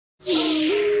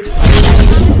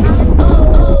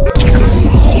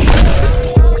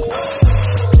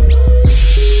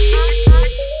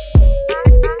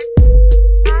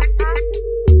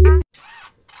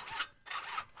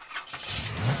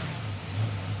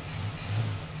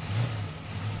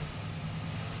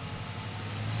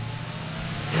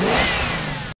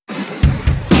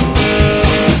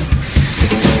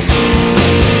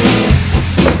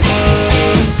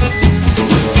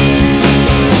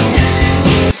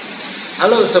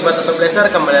Halo Sobat OTO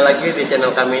BLAZER, kembali lagi di channel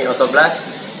kami Auto Blaz.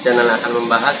 Channel yang akan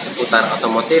membahas seputar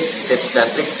otomotif, tips dan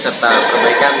trik, serta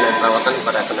perbaikan dan perawatan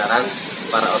pada kendaraan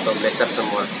para Auto BLAZER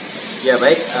semua. Ya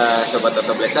baik, Sobat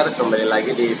OTO BLAZER, kembali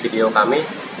lagi di video kami.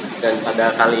 Dan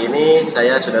pada kali ini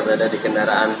saya sudah berada di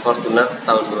kendaraan Fortuner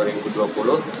tahun 2020.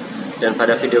 Dan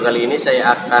pada video kali ini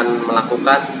saya akan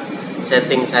melakukan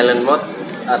setting silent mode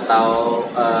atau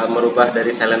merubah dari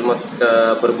silent mode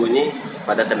ke berbunyi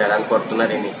pada kendaraan Fortuner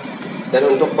ini. Dan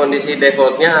untuk kondisi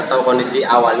defaultnya atau kondisi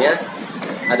awalnya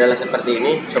adalah seperti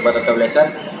ini, Sobat OTO BLAZER.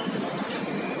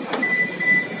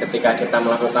 Ketika kita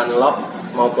melakukan lock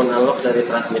maupun unlock dari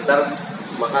transmitter,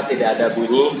 maka tidak ada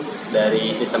bunyi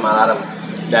dari sistem alarm.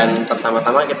 Dan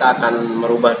pertama-tama kita akan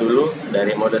merubah dulu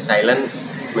dari mode silent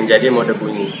menjadi mode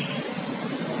bunyi.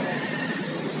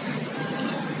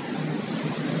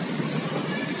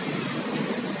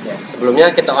 Ya,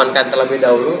 sebelumnya kita on-kan terlebih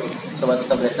dahulu, Sobat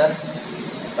OTO BLAZER.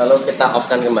 Lalu kita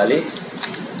off-kan kembali.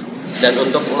 Dan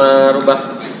untuk merubah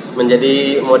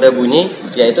menjadi mode bunyi,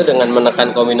 yaitu dengan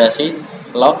menekan kombinasi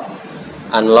lock,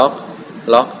 unlock,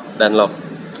 lock, dan lock.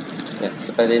 Ya,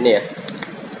 seperti ini ya.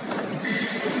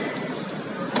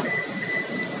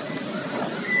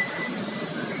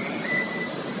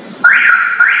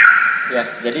 Ya,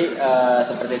 jadi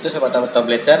seperti itu Sobat OTO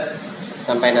BLAZER.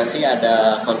 Sampai nanti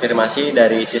ada konfirmasi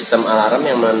dari sistem alarm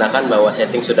yang menandakan bahwa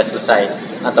setting sudah selesai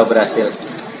atau berhasil.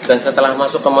 Dan setelah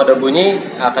masuk ke mode bunyi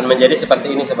akan menjadi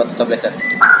seperti ini Sobat OTO BLAZER.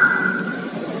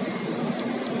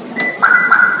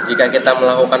 Jika kita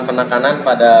melakukan penekanan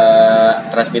pada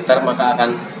transmitter maka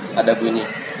akan ada bunyi.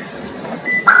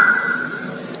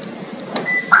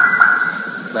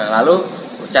 Nah, lalu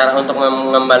cara untuk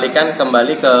mengembalikan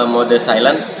kembali ke mode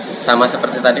silent sama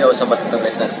seperti tadi Sobat OTO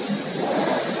BLAZER.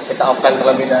 Kita on-kan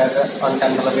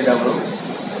terlebih dahulu.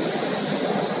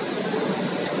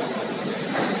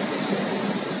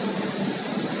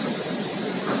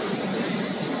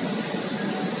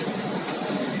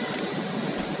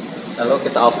 Lalu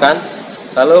kita off-kan,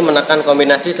 lalu menekan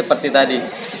kombinasi seperti tadi,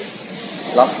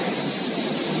 lock,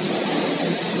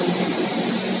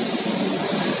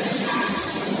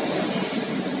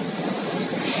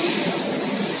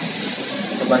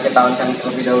 coba kita on-kan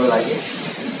terlebih dahulu lagi.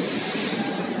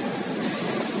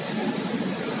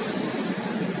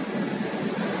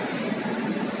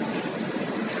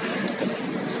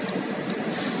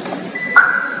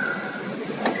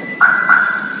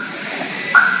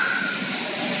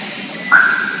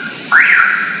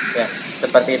 Ya,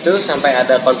 seperti itu sampai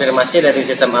ada konfirmasi dari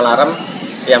sistem alarm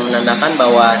yang menandakan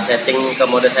bahwa setting ke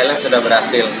mode silent sudah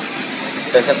berhasil.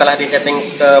 Dan setelah disetting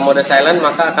ke mode silent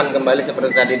maka akan kembali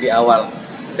seperti tadi di awal.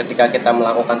 Ketika kita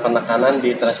melakukan penekanan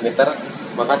di transmitter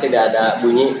maka tidak ada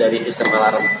bunyi dari sistem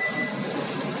alarm.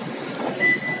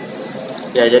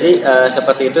 Ya, jadi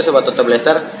seperti itu Sobat OTO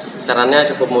BLAZER. Caranya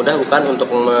cukup mudah bukan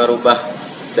untuk merubah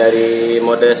dari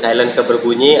mode silent ke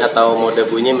berbunyi atau mode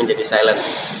bunyi menjadi silent.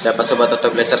 Dapat Sobat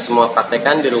OTO BLAZER semua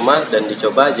praktekkan di rumah dan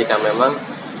dicoba jika memang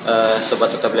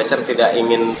Sobat OTO BLAZER tidak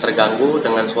ingin terganggu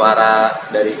dengan suara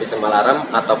dari sistem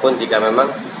alarm, ataupun jika memang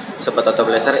Sobat OTO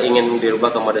BLAZER ingin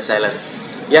dirubah ke mode silent.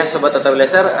 Ya Sobat OTO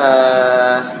BLAZER,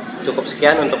 cukup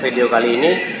sekian untuk video kali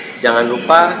ini. Jangan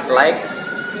lupa like,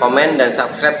 komen, dan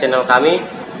subscribe channel kami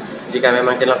jika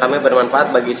memang channel kami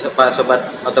bermanfaat bagi Sobat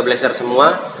OTO BLAZER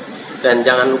semua. Dan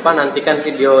jangan lupa nantikan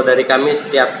video dari kami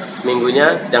setiap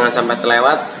minggunya, jangan sampai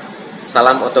terlewat.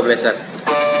 Salam OTO BLAZER.